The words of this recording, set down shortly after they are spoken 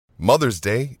Mother's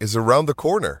Day is around the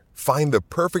corner. Find the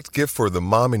perfect gift for the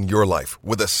mom in your life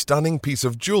with a stunning piece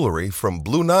of jewelry from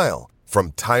Blue Nile.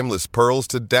 From timeless pearls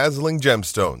to dazzling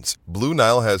gemstones, Blue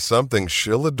Nile has something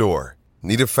she'll adore.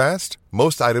 Need it fast?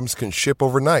 Most items can ship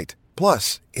overnight.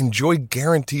 Plus, enjoy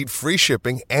guaranteed free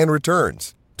shipping and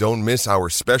returns. Don't miss our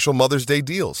special Mother's Day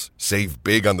deals. Save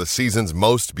big on the season's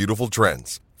most beautiful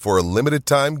trends. For a limited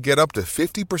time, get up to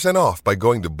 50% off by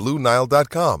going to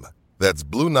BlueNile.com. That's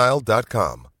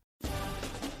BlueNile.com.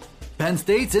 Penn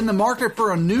State's in the market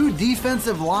for a new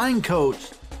defensive line coach.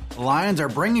 The Lions are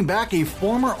bringing back a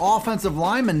former offensive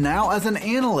lineman now as an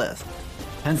analyst.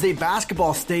 Penn State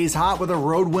basketball stays hot with a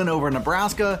road win over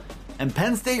Nebraska, and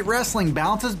Penn State wrestling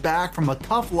bounces back from a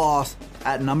tough loss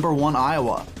at number 1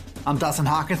 Iowa. I'm Dustin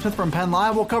Hawkinsmith from Penn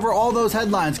Live. We'll cover all those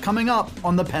headlines coming up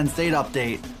on the Penn State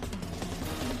Update.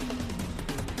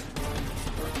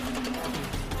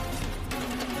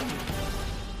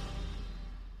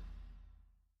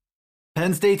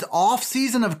 Penn State's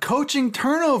off-season of coaching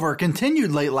turnover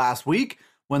continued late last week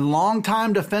when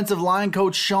longtime defensive line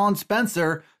coach Sean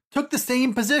Spencer took the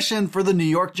same position for the New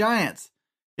York Giants.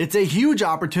 It's a huge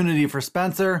opportunity for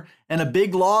Spencer and a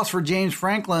big loss for James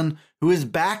Franklin, who is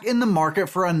back in the market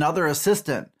for another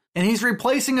assistant. And he's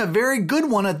replacing a very good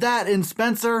one at that in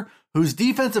Spencer, whose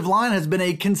defensive line has been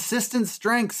a consistent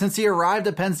strength since he arrived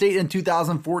at Penn State in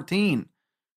 2014.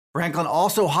 Franklin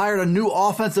also hired a new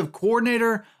offensive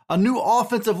coordinator, a new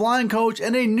offensive line coach,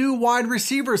 and a new wide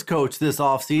receivers coach this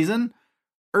offseason.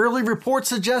 Early reports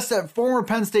suggest that former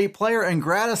Penn State player and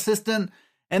grad assistant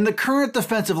and the current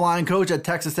defensive line coach at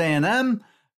Texas A&M,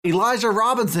 Elijah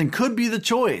Robinson, could be the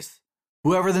choice.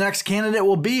 Whoever the next candidate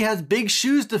will be has big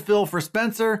shoes to fill for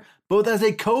Spencer, both as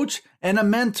a coach and a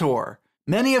mentor.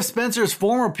 Many of Spencer's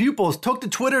former pupils took to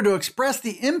Twitter to express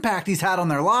the impact he's had on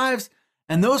their lives,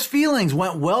 and those feelings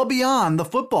went well beyond the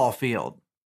football field.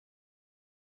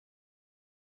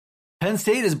 Penn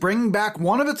State is bringing back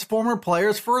one of its former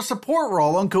players for a support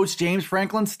role on Coach James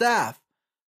Franklin's staff.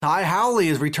 Ty Howley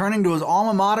is returning to his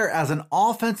alma mater as an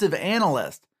offensive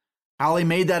analyst. Howley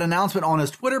made that announcement on his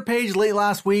Twitter page late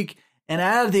last week and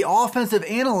added the offensive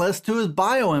analyst to his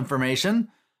bio information.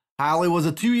 Howley was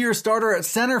a 2-year starter at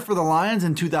center for the Lions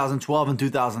in 2012 and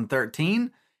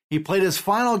 2013. He played his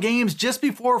final games just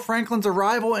before Franklin's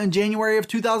arrival in January of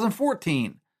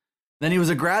 2014. Then he was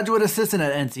a graduate assistant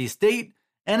at NC State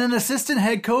and an assistant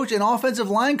head coach and offensive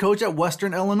line coach at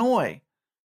Western Illinois.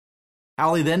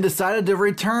 Howley then decided to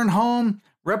return home,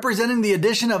 representing the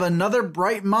addition of another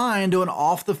bright mind to an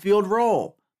off-the-field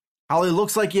role. Howley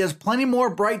looks like he has plenty more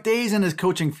bright days in his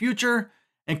coaching future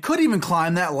and could even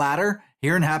climb that ladder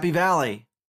here in Happy Valley.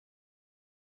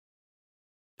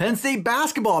 Penn State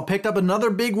basketball picked up another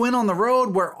big win on the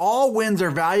road, where all wins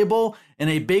are valuable in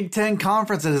a Big Ten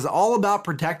conference that is all about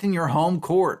protecting your home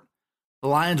court. The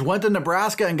Lions went to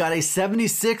Nebraska and got a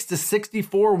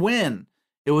 76-64 win.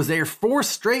 It was their 4th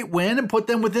straight win and put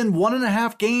them within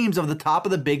 1.5 games of the top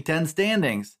of the Big Ten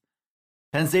standings.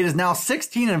 Penn State is now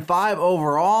 16-5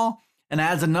 overall and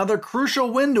adds another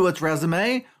crucial win to its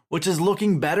resume, which is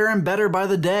looking better and better by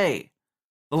the day.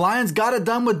 The Lions got it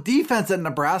done with defense at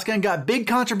Nebraska and got big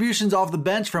contributions off the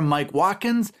bench from Mike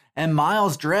Watkins and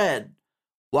Miles Dredd.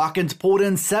 Watkins pulled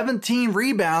in 17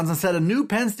 rebounds and set a new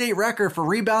Penn State record for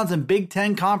rebounds in Big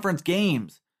Ten Conference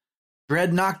games.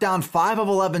 Dredd knocked down 5 of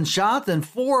 11 shots and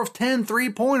 4 of 10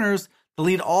 three-pointers to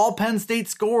lead all Penn State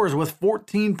scorers with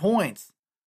 14 points.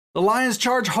 The Lions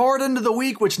charge hard into the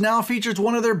week, which now features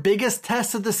one of their biggest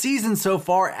tests of the season so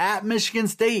far at Michigan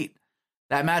State.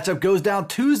 That matchup goes down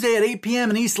Tuesday at 8 p.m.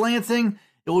 in East Lansing.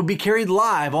 It will be carried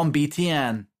live on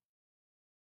BTN.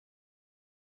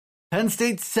 Penn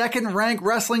State's second-ranked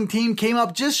wrestling team came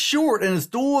up just short in its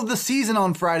duel of the season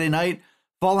on Friday night,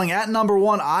 falling at number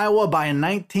 1 Iowa by a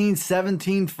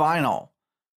 19-17 final.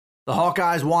 The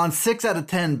Hawkeyes won 6 out of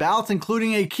 10 bouts,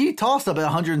 including a key toss-up at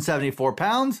 174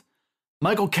 pounds.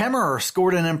 Michael Kemmerer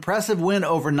scored an impressive win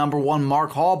over number 1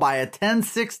 Mark Hall by a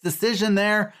 10-6 decision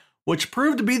there, which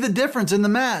proved to be the difference in the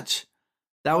match.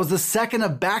 That was the second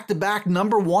of back-to-back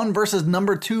number 1 versus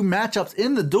number 2 matchups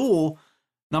in the duel.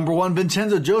 Number 1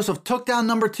 Vincenzo Joseph took down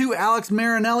number 2 Alex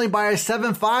Marinelli by a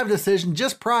 7-5 decision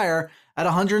just prior at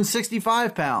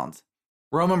 165 pounds.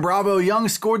 Roman Bravo Young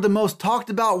scored the most talked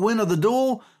about win of the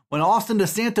duel when Austin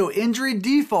DeSanto injury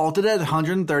defaulted at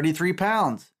 133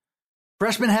 pounds.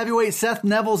 Freshman heavyweight Seth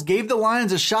Nevels gave the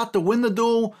Lions a shot to win the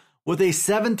duel with a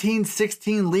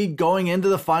 17-16 lead going into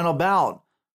the final bout.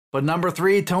 But number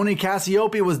 3 Tony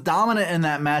Cassiope was dominant in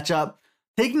that matchup,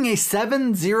 taking a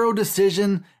 7-0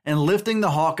 decision and lifting the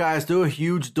Hawkeyes to a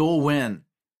huge duel win.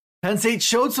 Penn State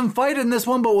showed some fight in this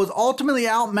one, but was ultimately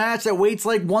outmatched at weights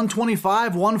like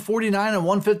 125, 149, and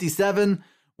 157,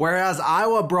 whereas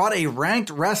Iowa brought a ranked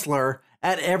wrestler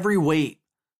at every weight.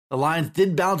 The Lions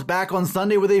did bounce back on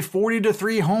Sunday with a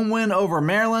 40-3 home win over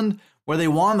Maryland, where they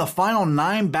won the final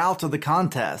 9 bouts of the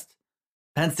contest.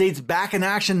 Penn State's back in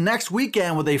action next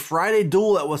weekend with a Friday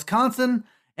duel at Wisconsin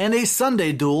and a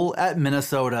Sunday duel at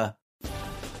Minnesota.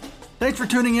 Thanks for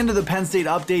tuning into the Penn State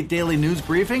Update Daily News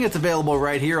Briefing. It's available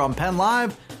right here on Penn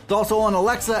Live. It's also on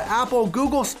Alexa, Apple,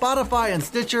 Google, Spotify, and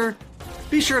Stitcher.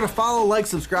 Be sure to follow, like,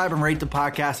 subscribe, and rate the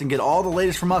podcast and get all the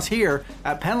latest from us here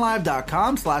at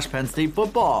PennLive.com/Penn State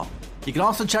Football. You can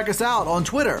also check us out on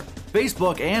Twitter,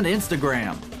 Facebook, and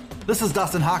Instagram. This is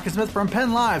Dustin Hockenssmith from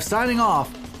Penn Live signing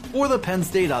off for the Penn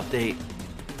State Update.